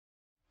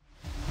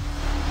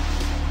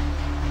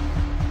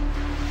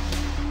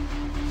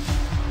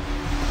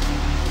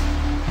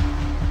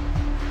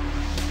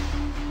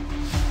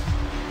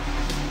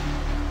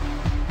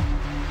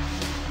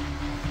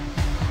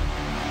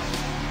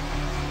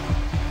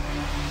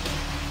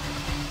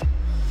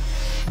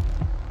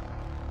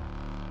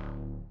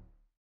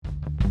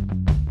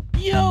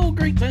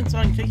Great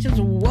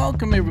salutations.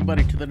 Welcome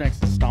everybody to the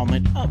next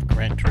installment of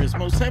Gran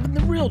Turismo 7, the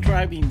real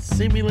driving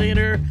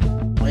simulator.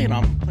 Playing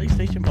on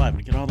PlayStation 5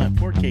 to get all that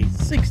 4K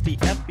 60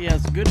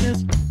 FPS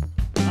goodness.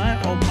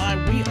 Oh my,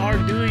 we are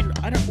doing,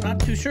 not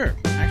too sure.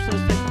 Actually,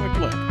 let's take a quick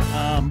look.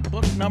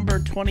 Book number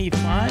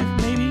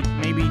 25, maybe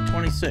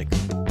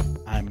 26.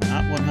 I'm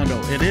not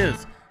 100. It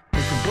is.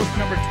 It's book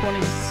number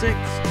 26,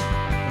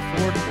 the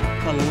Ford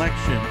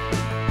Collection.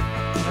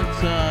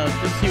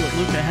 Let's just see what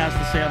Luca has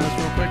to say on this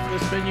real quick.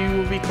 This venue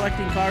will be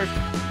collecting cars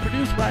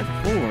produced by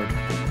Ford.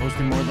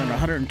 Boasting more than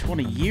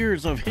 120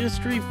 years of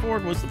history,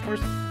 Ford was the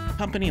first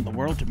company in the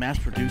world to mass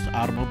produce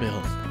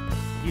automobiles.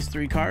 These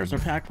three cars are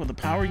packed with the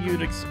power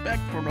you'd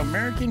expect from an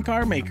American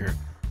car maker.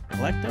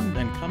 Collect them,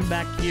 then come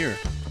back here.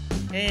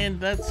 And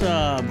that's,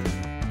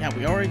 yeah,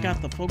 we already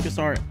got the Focus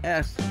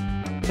RS.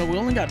 So we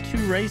only got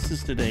two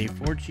races today,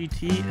 Ford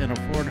GT and a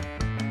Ford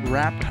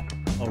Raptor.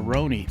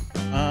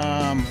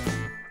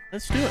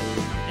 Let's do it.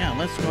 Yeah,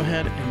 let's go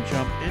ahead and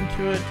jump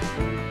into it.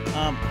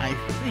 I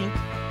think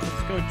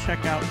let's go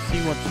check out, see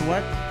what's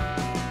what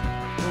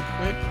real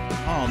quick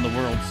on the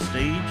world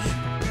stage.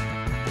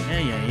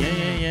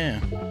 Yeah.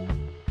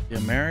 The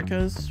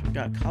Americas. We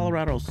got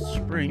Colorado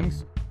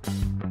Springs.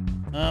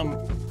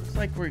 Looks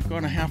like we're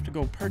going to have to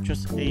go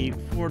purchase a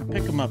Ford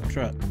pick-em-up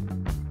truck.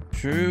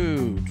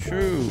 True.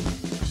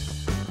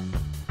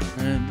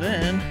 And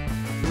then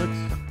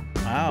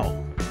wow.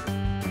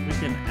 We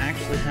can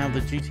actually have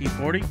the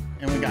GT40,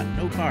 and we got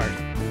no cars.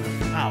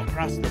 Wow,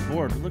 across the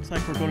board. It looks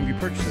like we're going to be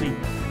purchasing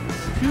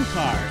two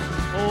cars.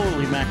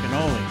 Holy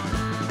macanoli.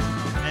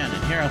 Man,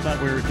 and here I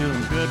thought we were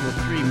doing good with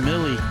 3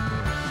 milli.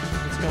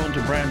 Let's go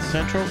into Brand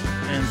Central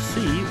and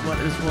see what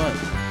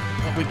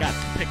we got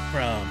to pick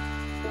from.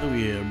 Oh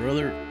yeah,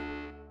 brother.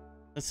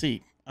 Let's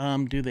see.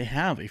 Do they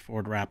have a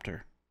Ford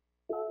Raptor?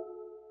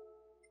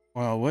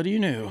 Well, what do you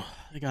know?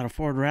 They got a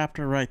Ford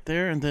Raptor right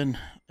there, and then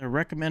they're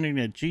recommending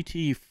a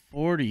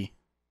GT40.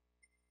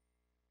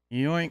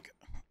 Yoink.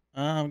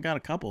 Got a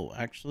couple,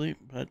 actually,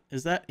 but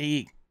is that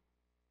a...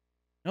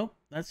 Nope,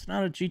 that's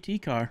not a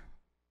GT car.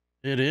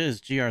 It is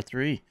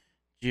GR3.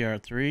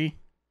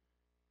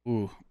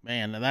 Ooh,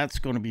 man, that's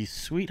going to be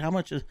sweet. How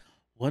much is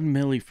 1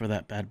 milli for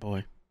that bad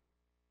boy?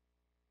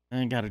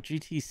 And got a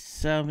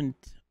GT7.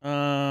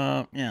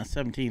 Yeah,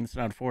 17. It's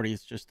not 40.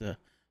 It's just a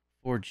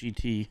Ford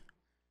GT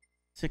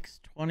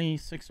 620,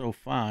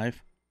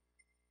 605.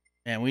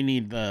 And we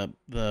need the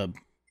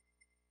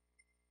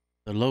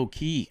low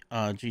key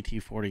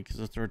GT40 because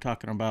that's what we're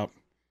talking about.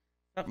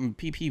 Something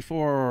PP4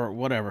 or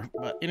whatever.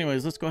 But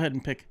anyways, let's go ahead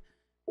and pick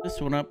this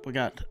one up.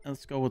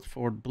 Let's go with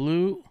Ford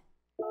Blue.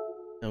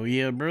 Oh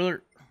yeah,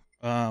 brother.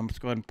 Let's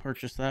go ahead and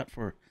purchase that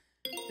for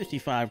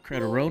 55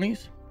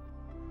 credironis.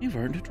 You've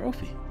earned a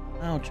trophy.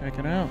 Oh, check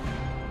it out.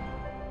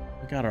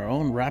 We got our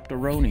own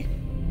Raptoroni.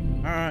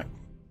 All right,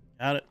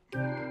 got it.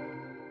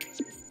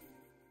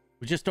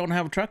 We just don't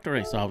have a truck to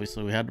race,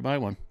 obviously. We had to buy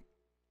one.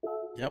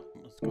 Yep,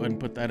 let's go ahead and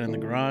put that in the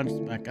garage,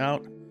 back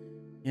out.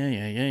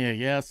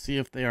 Yeah. See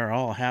if they are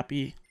all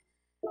happy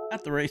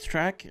at the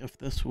racetrack, if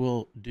this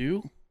will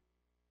do.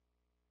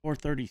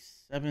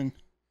 437.9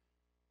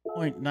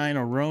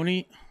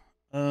 Aroni.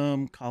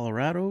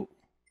 Colorado.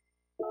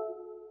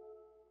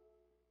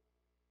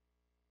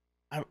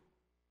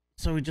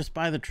 So we just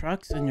buy the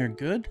trucks and you're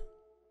good?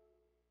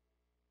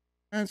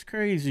 That's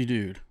crazy,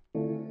 dude.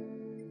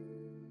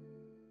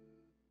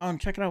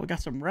 Check it out. We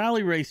got some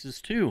rally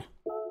races too.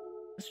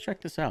 Let's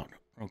check this out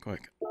real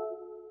quick.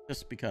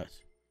 Just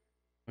because.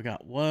 We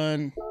got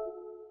one.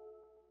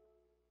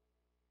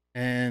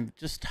 And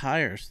just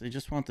tires. They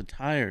just want the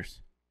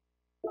tires.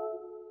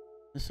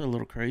 This is a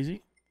little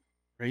crazy.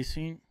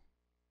 Racing.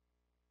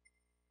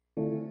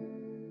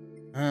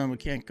 We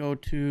can't go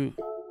to...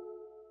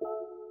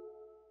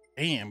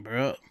 Damn,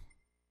 bro.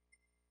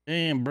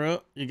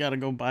 You gotta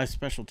go buy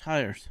special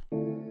tires.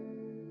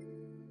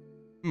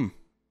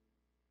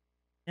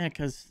 Yeah,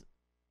 because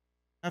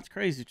that's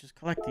crazy. Just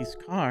collect these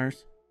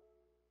cars.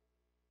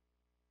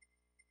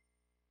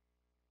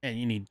 And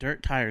you need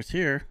dirt tires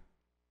here.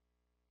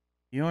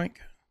 Yoink.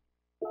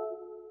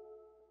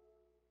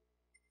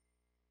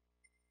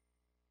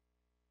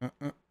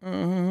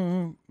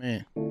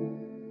 Man.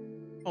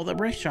 Oh, the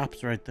race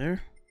shop's right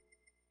there.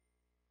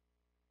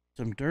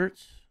 Some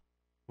dirts.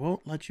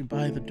 Won't let you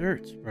buy the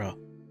dirts, bro.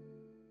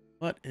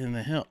 What in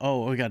the hell?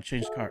 Oh, we gotta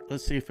change the car.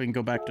 Let's see if we can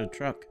go back to the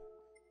truck.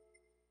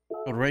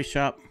 Go to race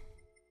shop.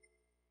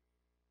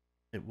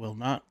 It will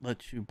not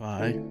let you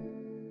buy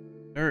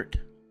dirt.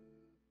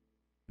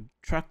 The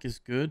truck is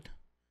good.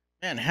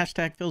 Man,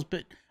 hashtag feels a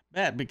bit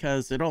bad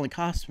because it only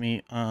cost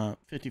me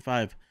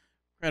 55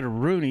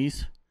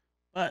 credironis,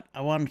 but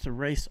I wanted to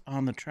race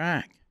on the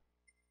track.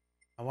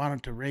 Man.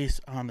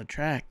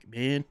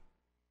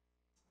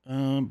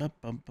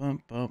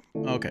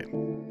 Okay.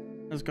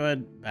 Let's go ahead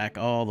and back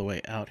all the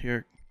way out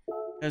here.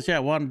 Because yeah, I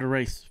wanted to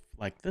race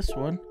like this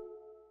one.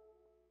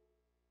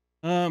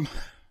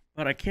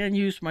 But I can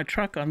use my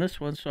truck on this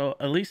one, so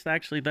at least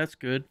actually that's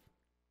good.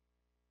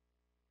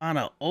 On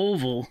an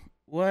oval,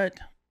 what?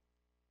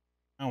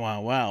 Oh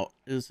wow,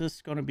 is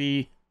this gonna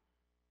be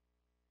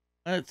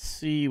Let's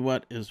see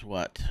what is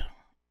what.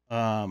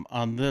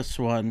 On this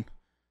one,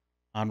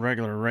 on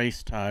regular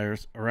race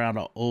tires, around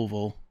an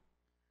oval.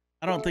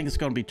 I don't think it's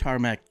going to be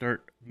tarmac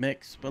dirt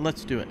mix, but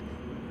let's do it.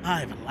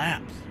 5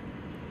 laps.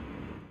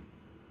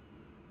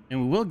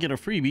 And we will get a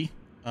freebie,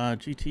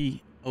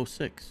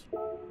 GT06.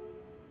 So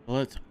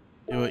let's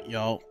do it,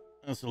 y'all.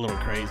 That's a little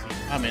crazy.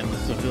 I'm in the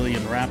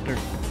civilian Raptor.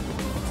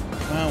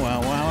 Wow,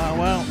 wow, wow, wow,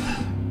 wow.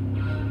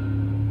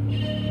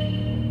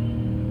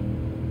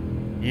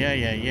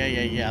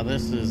 Yeah.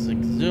 This is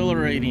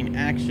exhilarating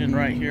action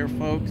right here,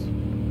 folks.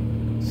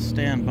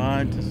 Stand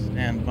by to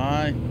stand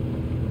by.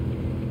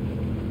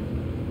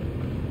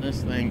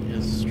 This thing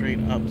is straight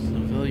up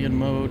civilian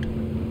mode.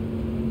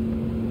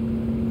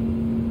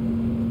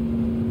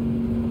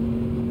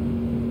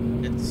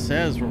 It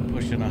says we're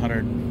pushing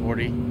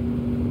 140.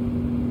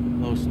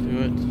 Close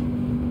to it.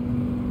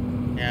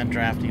 And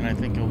drafting, I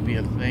think, will be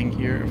a thing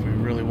here if we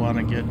really want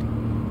to get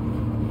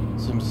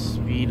some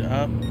speed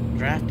up.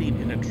 Drafting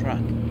in a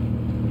truck.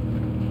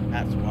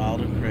 That's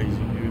wild and crazy,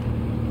 dude.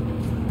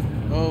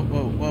 Whoa,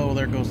 whoa, whoa,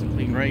 there goes the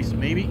clean race,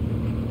 maybe.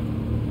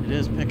 It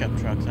is pickup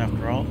trucks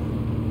after all.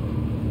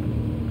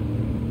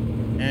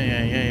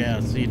 Yeah.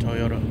 See,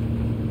 Toyota.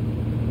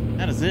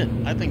 That is it.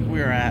 I think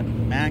we are at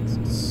max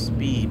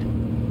speed.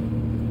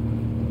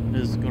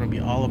 This is going to be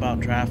all about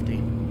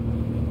drafting.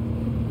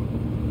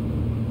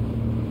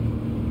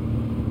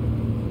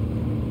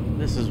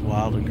 This is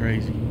wild and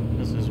crazy.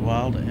 This is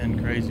wild and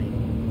crazy.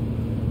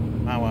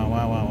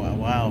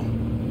 Wow.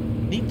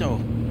 Nito.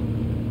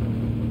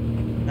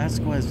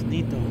 Vasquez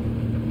Nito.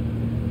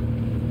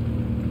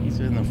 He's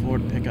in the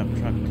Ford pickup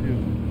truck too.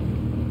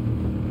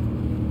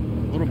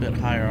 A little bit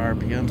higher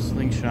RPM.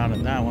 Slingshot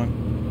at that one.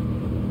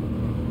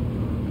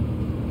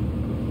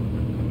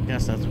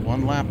 Guess that's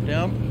 1 lap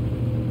down.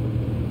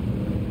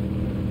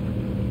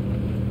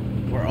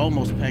 We're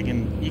almost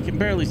pegging. You can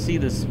barely see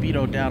the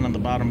speedo down in the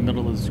bottom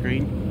middle of the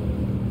screen.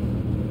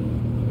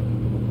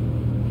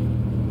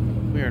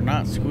 We are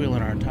not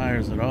squealing our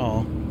tires at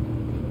all.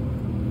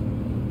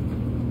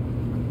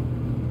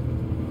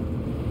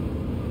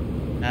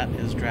 That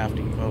is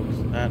drafting, folks.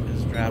 That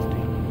is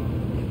drafting.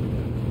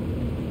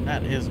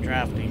 That is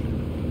drafting.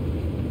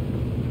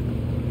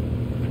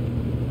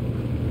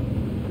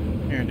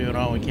 We're doing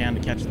all we can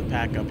to catch the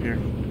pack up here.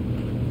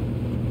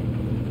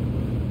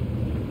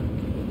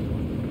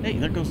 Hey,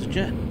 there goes the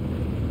jet.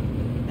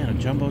 And a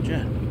jumbo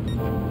jet.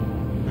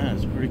 That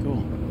is pretty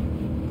cool.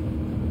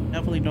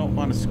 Definitely don't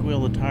want to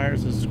squeal the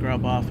tires to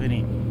scrub off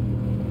any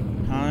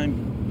time.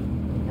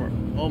 We're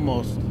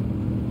almost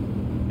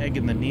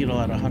egging the needle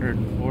at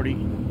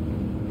 140.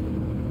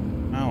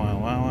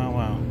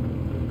 Wow.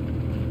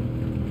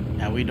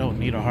 Yeah, we don't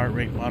need a heart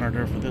rate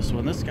monitor for this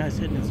one. This guy's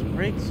hitting his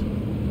brakes.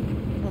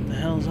 What the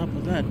hell's up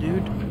with that,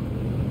 dude?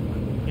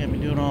 Can't be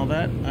doing all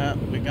that.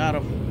 We got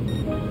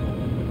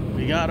him.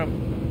 We got him.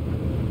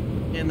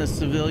 In the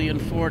civilian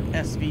Ford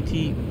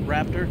SVT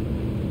Raptor.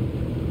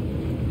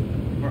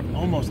 We're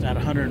almost at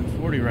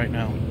 140 right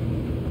now.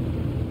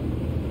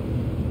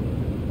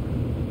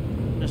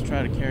 Just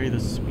try to carry the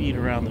speed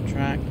around the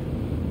track.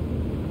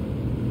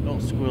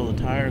 Don't squeal the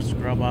tires,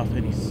 scrub off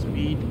any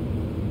speed.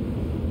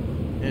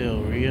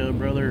 Hell yeah,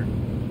 brother.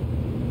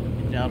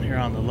 Get down here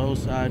on the low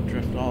side,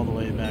 drift all the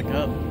way back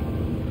up.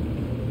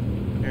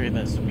 Carry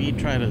that speed,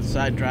 try to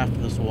side draft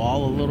this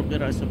wall a little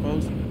bit, I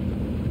suppose.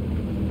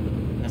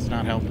 That's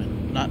not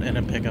helping. Not in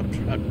a pickup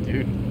truck,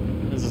 dude.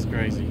 This is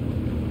crazy.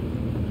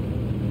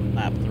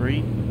 Lap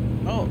 3.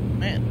 Oh,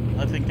 man.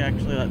 I think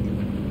actually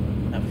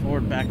that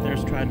Ford back there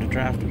is trying to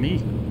draft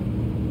me.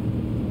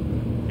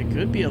 It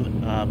could be a,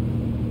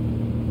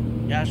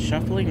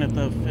 shuffling at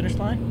the finish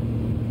line.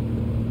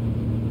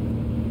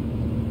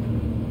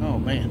 Oh,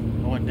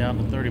 man. I went down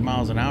to 30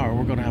 miles an hour.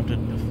 We're going to have to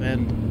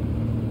defend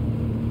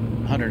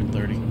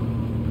 130.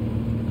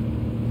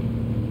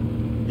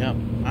 Yep.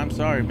 I'm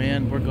sorry,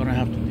 man. We're going to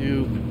have to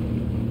do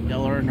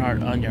Dale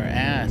Earnhardt on your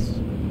ass.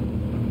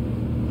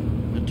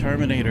 The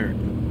Terminator.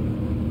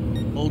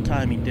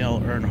 Old-timey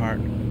Dale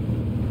Earnhardt.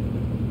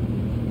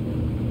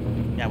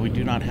 Yeah, we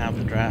do not have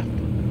the draft.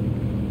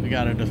 We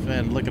gotta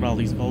defend. Look at all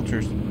these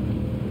vultures.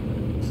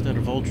 Instead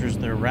of vultures,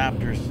 they're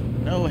raptors.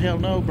 No, hell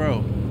no,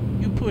 bro.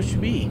 You push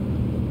me.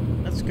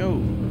 Let's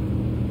go.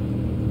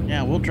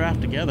 Yeah, we'll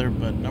draft together,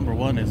 but number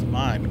 1 is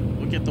mine.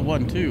 We'll get the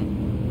 1, too.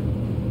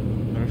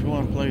 But if you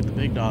want to play with the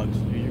big dogs,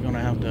 you're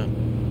gonna have to...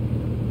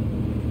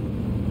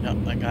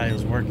 Yep, that guy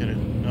is working it.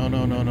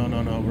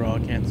 No, bro. I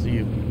can't see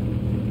you.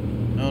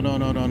 No,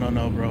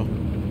 bro.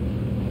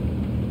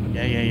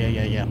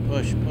 Yeah.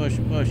 Push.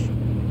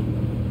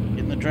 Get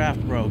in the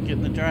draft, bro. Get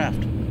in the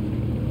draft.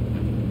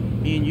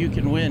 Me and you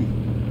can win.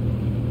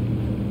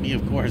 Me,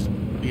 of course,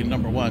 being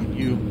number 1.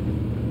 You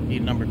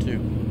being number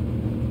 2.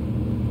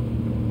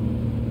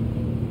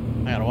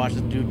 I gotta watch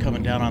this dude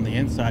coming down on the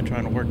inside,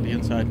 trying to work the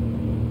inside.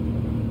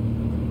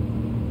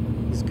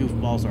 These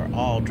goofballs are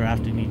all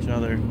drafting each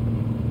other.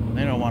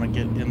 They don't want to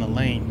get in the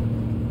lane.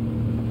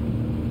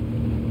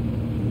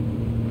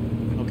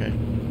 Okay.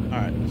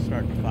 Alright,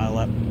 starting to file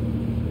up.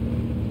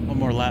 One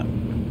more lap.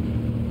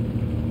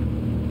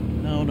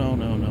 No, no,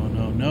 no, no,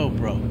 no, no,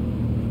 bro.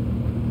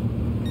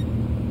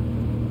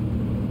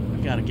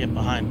 You gotta get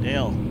behind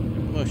Dale.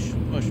 Push,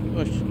 push,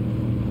 push.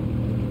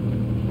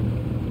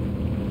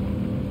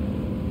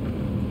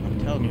 I'm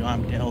telling you,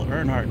 I'm Dale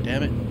Earnhardt,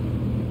 damn it.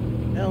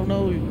 Hell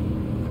no.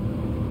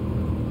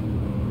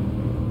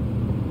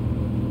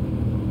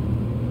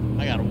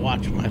 I gotta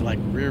watch my, like,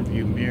 rear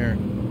view mirror.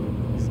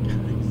 These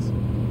guys.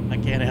 I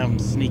can't have them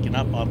sneaking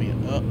up on me.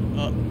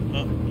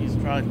 He's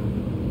trying.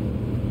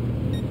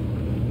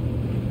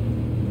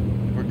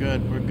 We're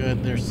good, we're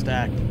good. They're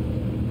stacked.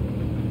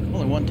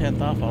 Only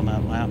 1/10 off on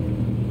that lap.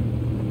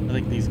 I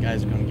think these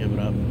guys are gonna give it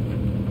up.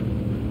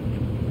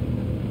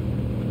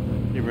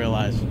 You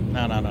realize,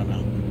 no.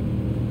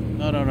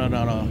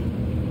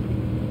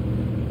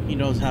 He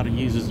knows how to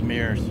use his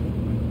mirrors.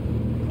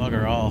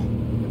 Bugger all.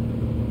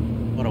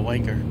 What a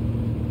wanker.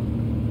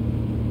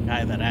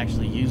 Guy that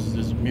actually uses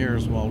his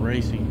mirrors while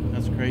racing.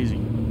 That's crazy.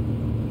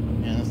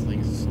 Man, this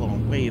thing's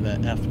slowing way the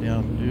F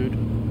down, dude.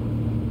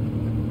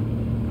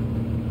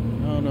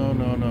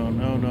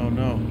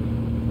 No.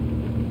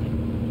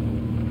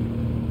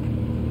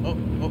 Oh,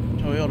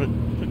 Toyota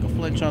took a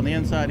flinch on the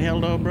inside. Hell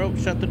no, bro.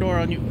 Shut the door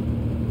on you.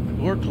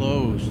 Door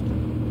closed.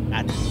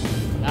 Got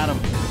him.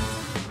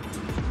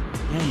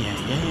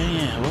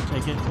 Yeah. We'll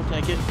take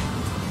it.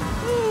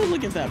 Ooh,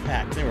 look at that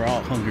pack. They were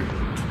all hungry.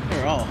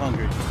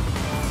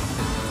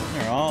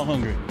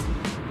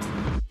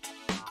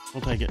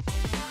 We'll take it.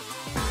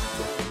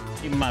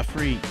 Give me my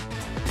free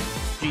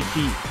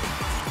GT.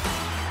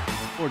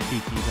 Ford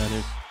GT, that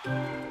is.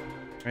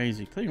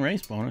 Crazy. Clean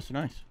race bonus.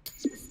 Nice.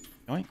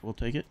 Yoink. We'll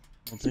take it.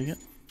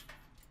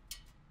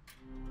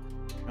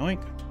 Yoink.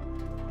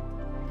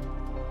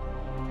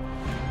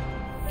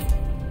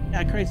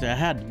 Yeah, crazy. I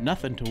had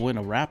nothing to win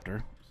a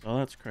Raptor, so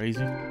that's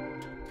crazy.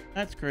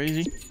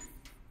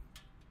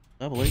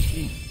 Level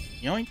 18.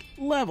 Yoink.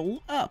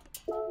 Level up.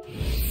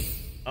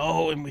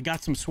 Oh, and we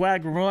got some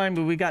swag. Remind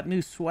me, we got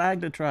new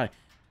swag to try.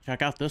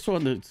 Check out this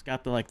one. It's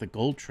got the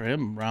gold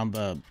trim around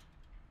the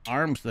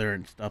arms there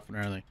and stuff and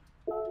everything.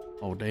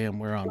 Oh, damn.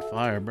 We're on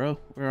fire, bro.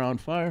 We're on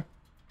fire.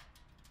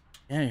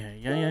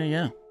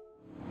 Yeah.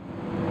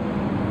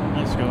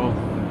 Let's go.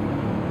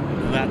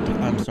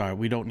 I'm sorry,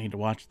 we don't need to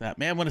watch that.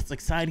 Man, when it's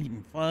exciting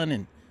and fun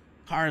and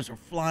cars are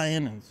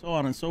flying and so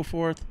on and so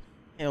forth,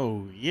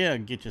 hell yeah,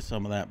 get you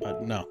some of that,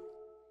 but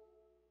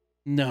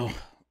no.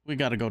 We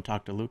got to go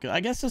talk to Luca. I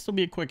guess this will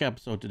be a quick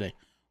episode today.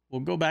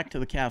 We'll go back to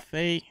the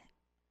cafe.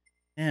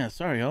 Yeah,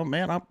 sorry. Oh,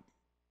 man,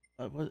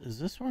 what is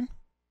this one?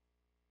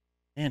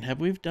 Man, have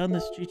we done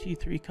this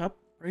GT3 Cup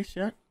race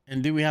yet?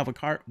 And do we have a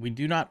car? We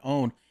do not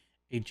own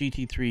a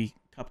GT3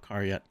 Cup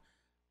car yet.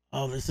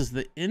 Oh, this is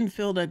the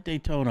infield at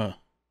Daytona.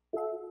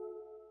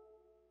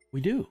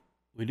 We do.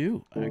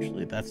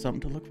 Actually, that's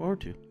something to look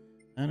forward to.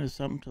 That is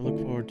something to look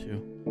forward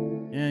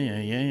to.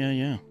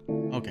 Yeah.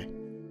 Okay.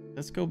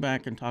 Let's go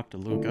back and talk to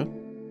Luca.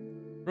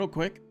 Real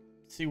quick.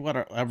 See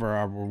whatever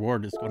our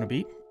reward is going to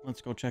be.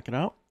 Let's go check it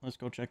out.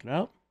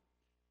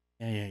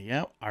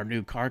 Yeah. Our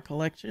new car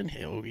collection.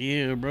 Hell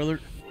yeah, brother.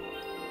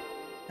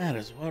 That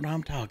is what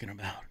I'm talking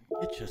about.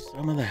 Get you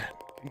some of that.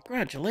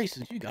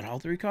 Congratulations, you got all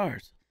 3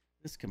 cars.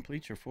 This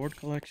completes your Ford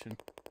collection.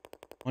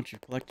 Once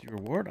you've collected your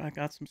reward, I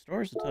got some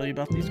stories to tell you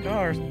about these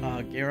cars.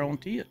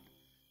 Guarantee it.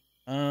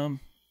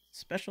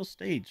 Special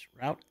stage,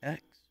 Route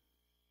X.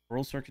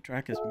 World Circuit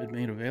Track is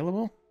mid-May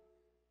available.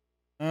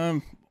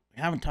 We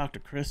haven't talked to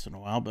Chris in a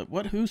while,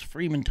 but who's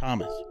Freeman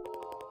Thomas?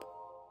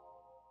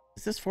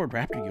 Is this Ford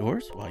Raptor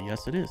yours? Well,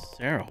 yes, it is.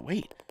 Sarah,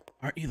 wait.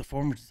 Aren't you the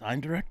former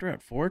design director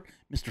at Ford,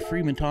 Mr.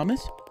 Freeman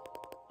Thomas?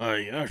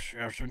 Yes,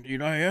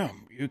 indeed I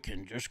am. You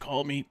can just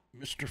call me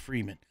Mr.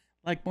 Freeman,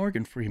 like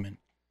Morgan Freeman.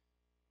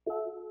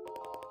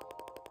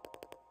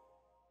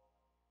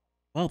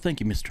 Well, thank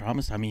you, Mr.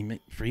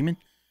 Freeman.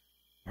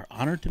 We're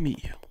honored to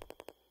meet you.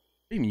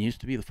 Freeman used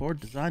to be the Ford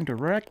design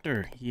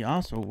director. He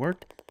also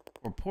worked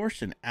for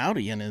Porsche and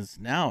Audi and is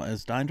now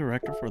as design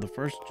director for the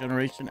first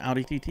generation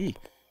Audi TT.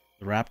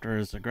 The Raptor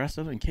is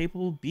aggressive and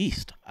capable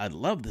beast. I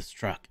love this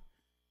truck.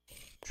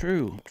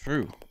 True.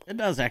 It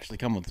does actually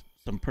come with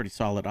some pretty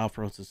solid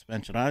off-road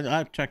suspension.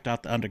 I've checked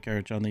out the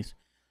undercarriage on these.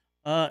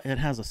 It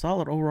has a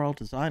solid overall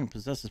design and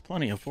possesses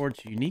plenty of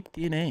Ford's unique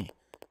DNA,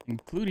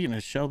 including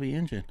a Shelby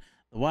engine.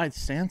 The wide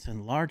stance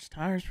and large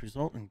tires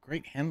result in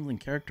great handling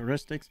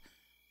characteristics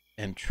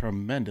and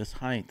tremendous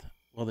height.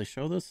 Will they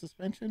show the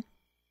suspension?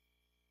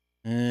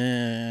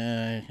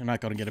 You're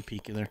not going to get a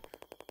peek either.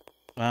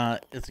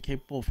 It's a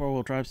capable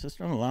four-wheel drive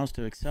system that allows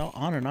to excel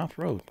on and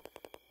off-road.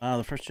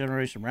 The first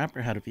generation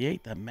Raptor had a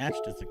V8 that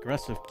matched its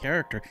aggressive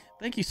character.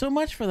 Thank you so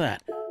much for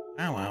that.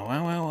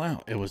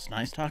 Wow. It was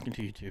nice talking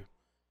to you two.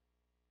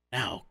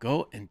 Now,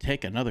 go and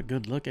take another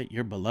good look at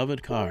your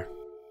beloved car.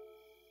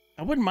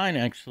 I wouldn't mind,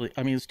 actually.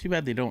 I mean, it's too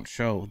bad they don't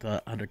show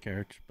the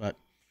undercarriage, but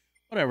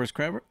whatever is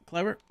clever.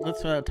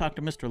 Let's talk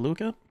to Mr.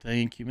 Luca.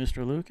 Thank you,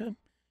 Mr. Luca.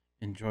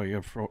 Enjoy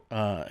your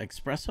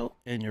espresso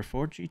and your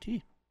Ford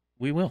GT.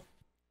 We will.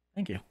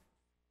 Thank you.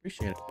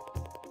 Appreciate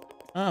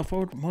it.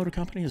 Ford Motor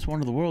Company is one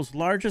of the world's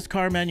largest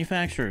car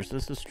manufacturers.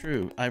 This is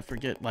true. I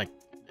forget, like,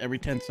 every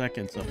 10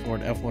 seconds a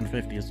Ford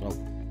F-150 is sold.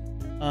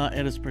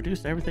 It has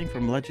produced everything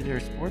from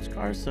legendary sports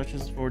cars such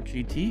as Ford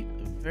GT,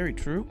 very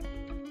true.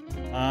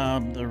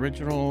 The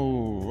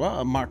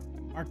original Mark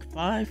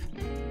V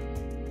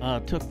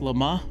took Le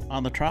Mans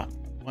on the trot,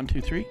 1,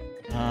 2, 3,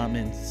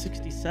 in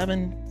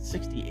 67,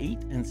 68,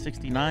 and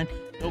 69.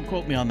 Don't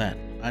quote me on that.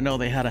 I know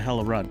they had a hell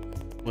of a run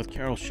with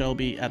Carroll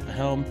Shelby at the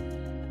helm.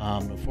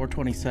 The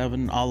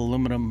 427 all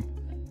aluminum.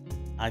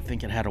 I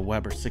think it had a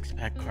Weber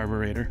 6-pack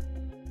carburetor,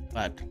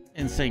 but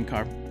insane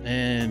car.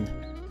 And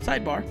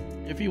sidebar,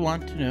 if you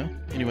want to know,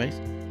 anyways,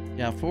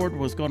 yeah, Ford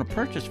was going to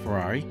purchase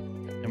Ferrari,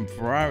 and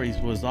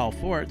Ferraris was all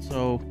for it.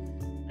 So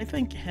I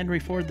think Henry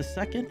Ford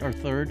II or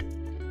third,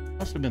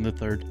 must have been the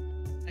third,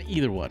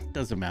 either one,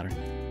 doesn't matter,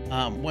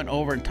 went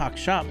over and talked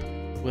shop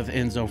with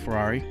Enzo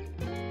Ferrari,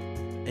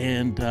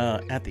 and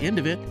at the end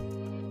of it,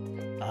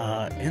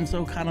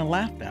 Enzo kind of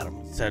laughed at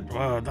him, said,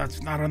 "Oh,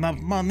 that's not enough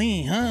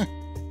money, huh?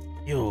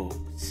 You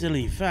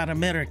silly fat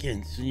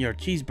Americans and your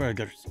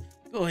cheeseburgers,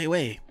 go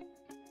away."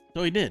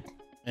 So he did,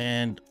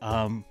 and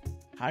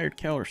hired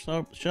Carroll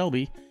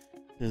Shelby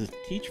to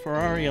teach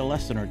Ferrari a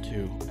lesson or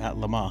two at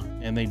Le Mans,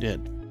 and they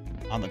did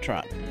on the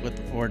trot with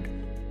the Ford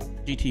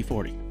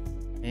GT40.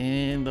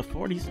 And the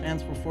 40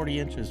 stands for 40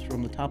 inches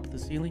from the top of the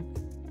ceiling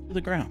to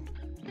the ground.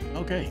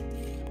 Okay,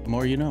 the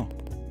more you know.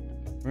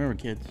 Remember,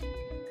 kids,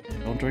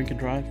 don't drink and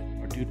drive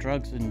or do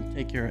drugs and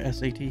take your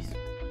SATs.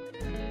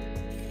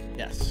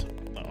 Yes,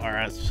 the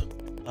RS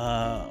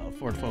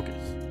Ford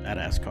Focus,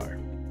 badass car.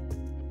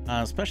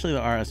 Especially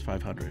the RS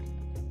 500.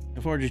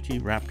 The Ford GT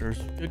Raptors,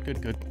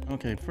 good.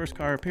 Okay, first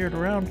car appeared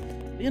around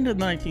the end of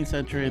the 19th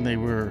century, and they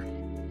were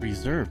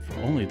reserved for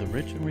only the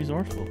rich and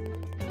resourceful.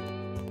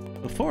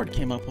 But Ford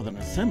came up with an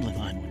assembly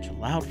line which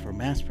allowed for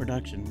mass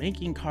production,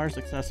 making cars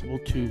accessible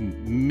to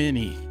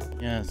many.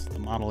 Yes, the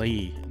Model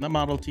E and the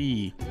Model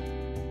T.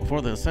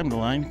 Before the assembly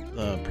line,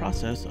 the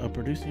process of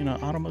producing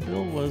an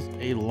automobile was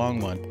a long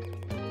one.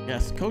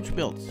 Yes, coach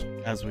builds,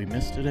 as we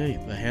miss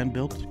today, the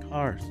hand-built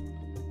cars.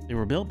 They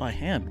were built by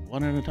hand,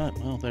 one at a time.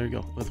 Well, there you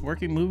go. With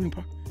working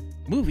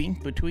moving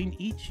between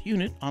each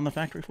unit on the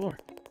factory floor.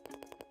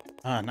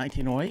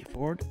 1908,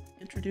 Ford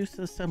introduced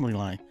the assembly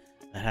line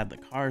that had the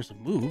cars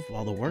move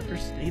while the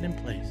workers stayed in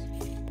place.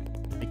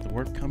 Make the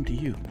work come to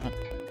you, not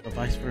the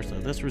vice versa.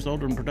 This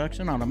resulted in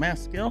production on a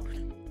mass scale,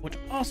 which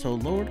also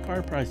lowered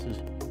car prices.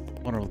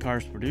 One of the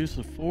cars produced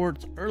with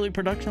Ford's early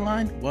production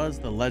line was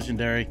the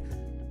legendary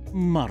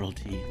Model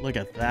T. Look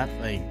at that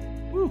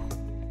thing. Woo!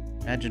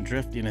 Imagine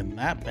drifting in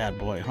that bad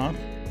boy, huh?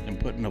 And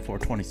putting a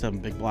 427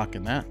 big block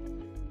in that.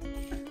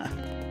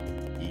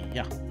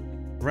 Yeah.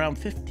 Around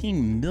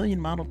 15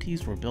 million Model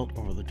Ts were built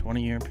over the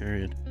 20-year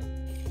period.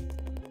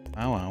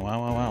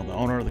 Wow. The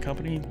owner of the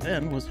company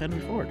then was Henry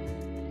Ford,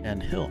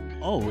 and he'll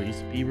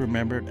always be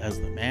remembered as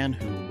the man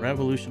who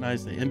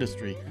revolutionized the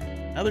industry.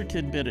 Another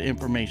tidbit of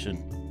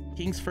information: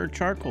 Kingsford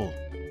charcoal.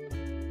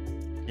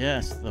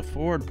 Yes, the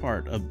Ford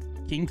part of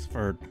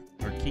Kingsford,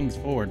 or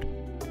Kingsford.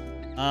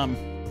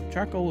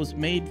 Charcoal was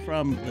made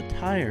from the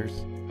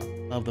tires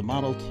of the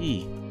Model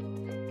T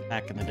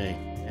back in the day,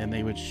 and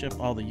they would ship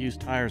all the used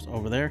tires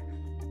over there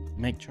to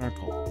make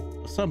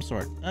charcoal of some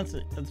sort. That's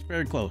it. That's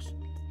very close.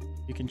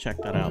 You can check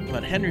that out.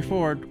 But Henry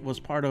Ford was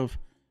part of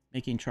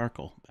making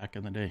charcoal back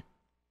in the day.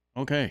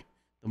 Okay,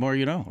 the more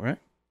you know, right?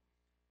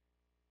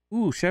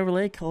 Ooh,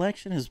 Chevrolet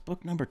Collection is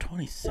book number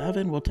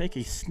 27. We'll take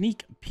a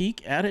sneak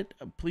peek at it.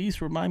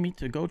 Please remind me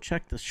to go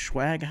check the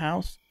swag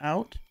house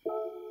out.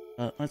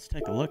 Let's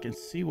take a look and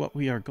see what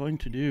we are going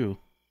to do.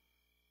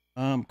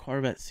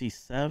 Corvette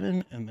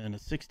C7, and then a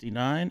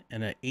 69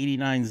 and an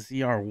 89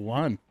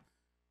 ZR1.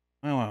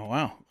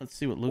 Wow. Let's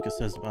see what Luca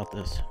says about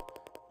this.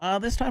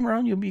 This time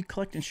around, you'll be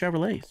collecting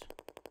Chevrolets.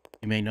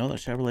 You may know that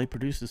Chevrolet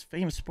produces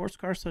famous sports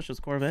cars such as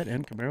Corvette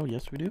and Camaro.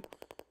 Yes, we do.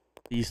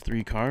 These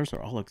three cars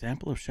are all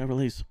examples of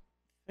Chevrolet's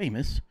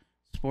famous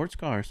sports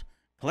cars.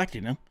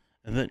 Collecting them,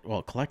 and then,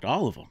 well, collect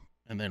all of them,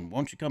 and then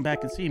won't you come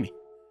back and see me?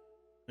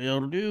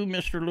 Will do,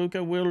 Mr.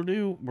 Luca, will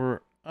do.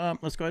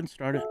 Let's go ahead and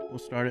start it. We'll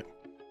start it.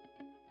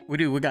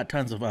 We got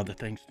tons of other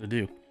things to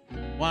do.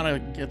 Want to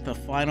get the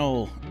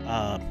final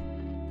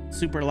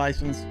super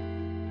license.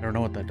 I don't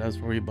know what that does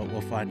for you, but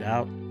we'll find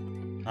out.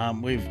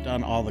 We've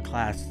done all the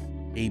class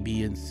A,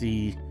 B, and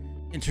C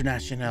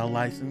international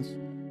license.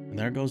 And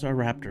there goes our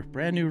Raptor.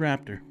 Brand new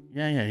Raptor.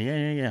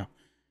 Yeah.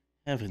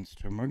 Heavens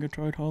to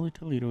Murgatroyd, Holy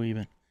Toledo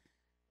even.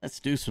 Let's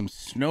do some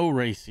snow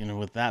racing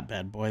with that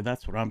bad boy.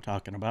 That's what I'm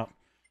talking about.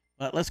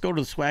 But let's go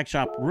to the swag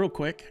shop real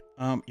quick.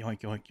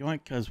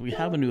 Yoink, because we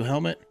have a new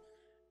helmet.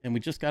 And we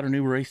just got a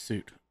new race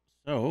suit.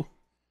 So,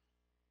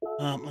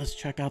 let's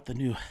check out the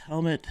new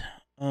helmet.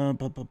 I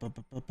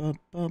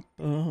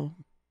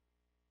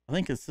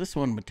think it's this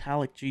one,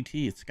 Metallic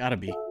GT. It's gotta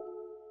be.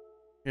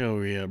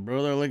 Hell yeah,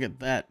 brother. Look at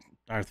that.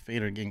 Darth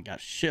Vader again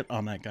got shit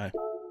on that guy.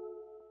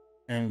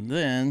 And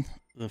then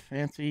the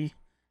fancy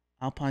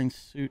Alpine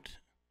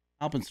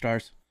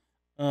Stars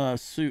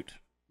suit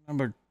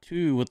number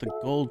 2 with the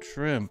gold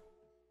trim.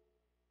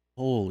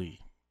 Holy.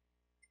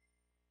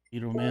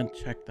 Man,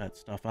 check that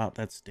stuff out.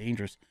 That's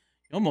dangerous.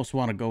 You almost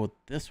want to go with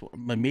this one,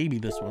 but maybe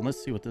this one.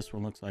 Let's see what this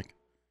one looks like.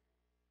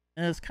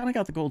 And it's kind of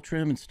got the gold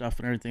trim and stuff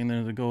and everything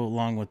there to go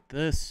along with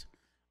this.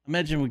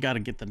 Imagine we got to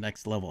get the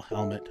next level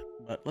helmet,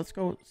 but let's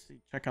go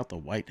see, check out the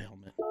white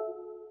helmet.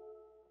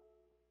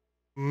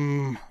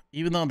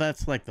 Even though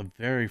that's like the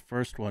very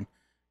first one,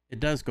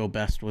 it does go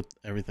best with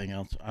everything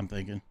else. I'm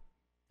thinking,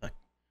 like,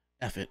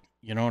 F it.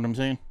 You know what I'm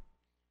saying?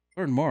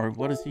 Learn more.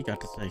 What has he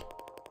got to say?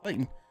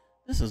 Clayton,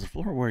 this is a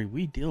floor where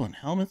we deal in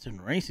helmets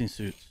and racing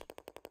suits.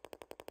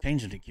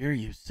 Changing the gear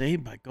you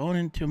save by going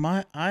into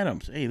my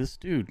items. Hey, this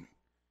dude,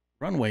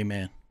 Runway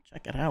Man,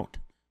 check it out.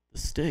 The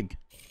Stig.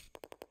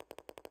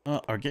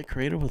 Or get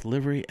creative with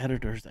livery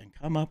editors and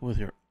come up with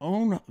your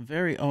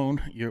very own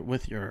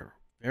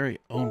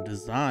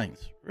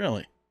designs.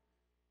 Really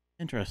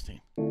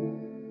interesting.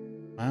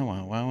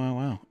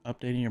 Wow.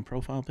 Updating your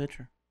profile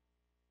picture.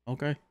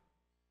 Okay.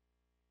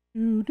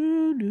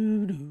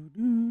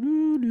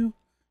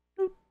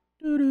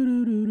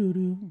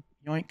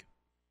 Yoink.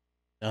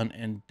 Done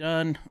and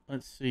done.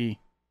 Let's see.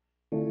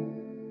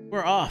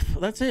 We're off.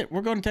 That's it.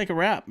 We're going to take a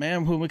wrap,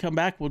 man. When we come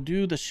back, we'll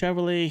do the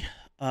Chevrolet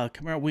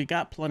Camaro. We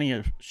got plenty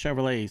of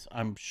Chevrolets,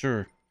 I'm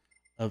sure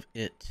of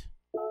it.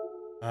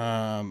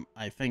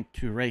 I think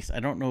to race.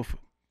 I don't know if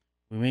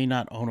we may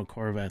not own a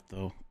Corvette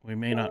though. We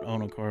may not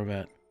own a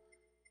Corvette.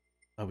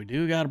 But we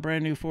do got a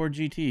brand new Ford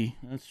GT.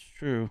 That's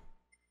true.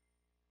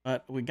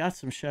 But we got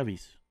some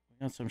Chevys.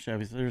 We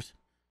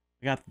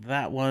got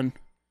that one.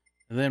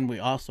 And then we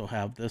also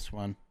have this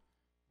one,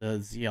 the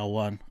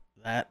ZL1.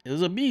 That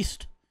is a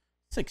beast.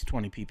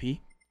 620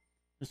 pp.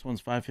 This one's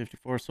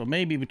 554. So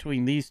maybe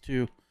between these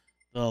two,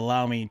 they'll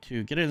allow me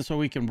to get in so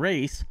we can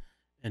race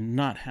and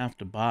not have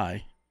to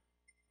buy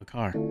a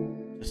car.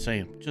 Just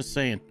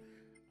saying.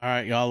 All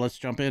right, y'all, let's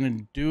jump in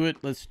and do it.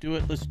 Let's do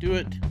it.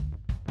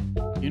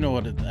 You know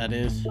what that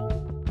is.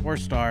 4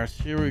 stars.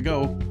 Here we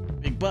go.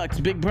 Big bucks,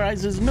 big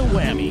prizes, no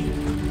whammy.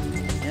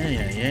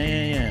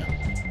 Yeah.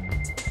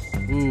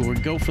 Ooh, we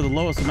go for the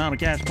lowest amount of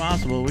cash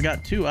possible. We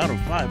got 2 out of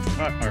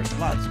 5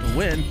 slots to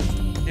win,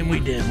 and we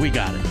did. We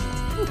got it.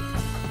 Whew.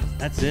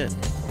 That's it.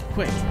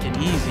 Quick and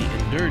easy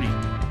and dirty.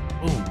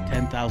 Boom,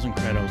 10,000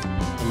 credos.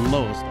 The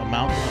lowest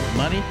amount of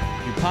money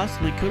you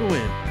possibly could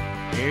win.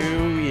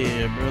 Hell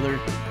yeah, brother.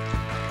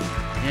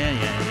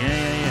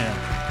 Yeah.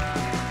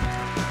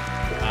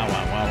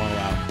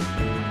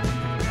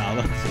 Wow.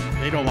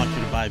 They don't want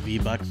you to buy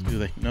V-Bucks, do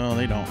they? No,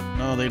 they don't.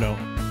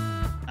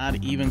 Not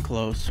even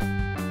close.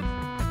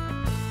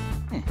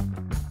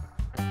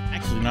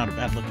 Actually, not a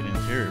bad looking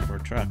interior for a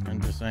truck,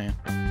 I'm just saying.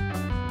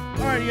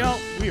 Alright, y'all,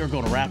 we are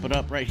going to wrap it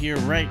up right here,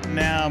 right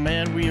now,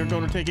 man. We are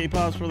going to take a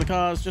pause for the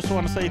cause. Just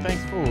want to say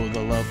thanks for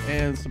the love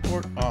and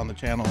support on the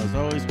channel, as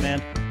always,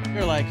 man.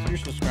 Your likes, your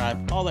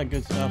subscribe, all that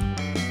good stuff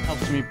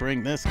helps me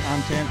bring this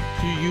content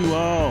to you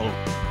all.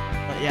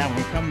 But yeah, when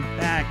we come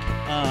back,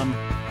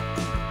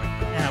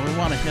 we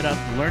want to hit up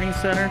the Learning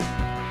Center.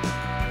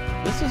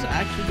 This is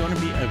actually going to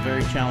be a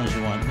very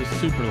challenging one. This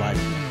super light.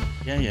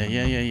 Yeah.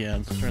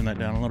 Let's turn that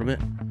down a little bit.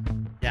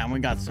 Yeah, and we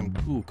got some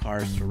cool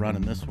cars to run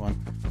in this one,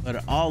 but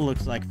it all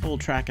looks like full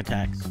track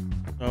attacks.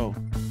 So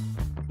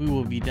we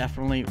will be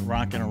definitely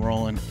rocking and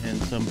rolling in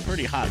some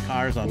pretty hot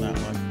cars on that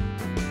one.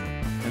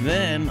 And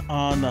then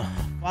on the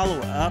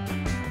follow-up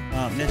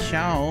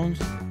missions,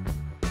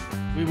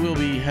 we will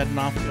be heading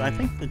off to, I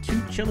think, the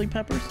 2 chili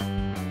peppers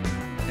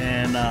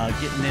and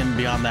getting in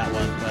beyond that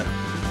one. But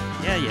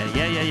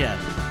yeah.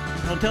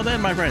 Until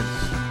then, my friends,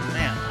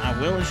 man, I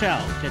will and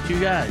shall catch you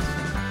guys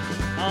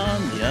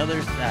on the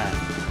other side.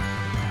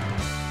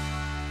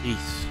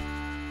 Peace.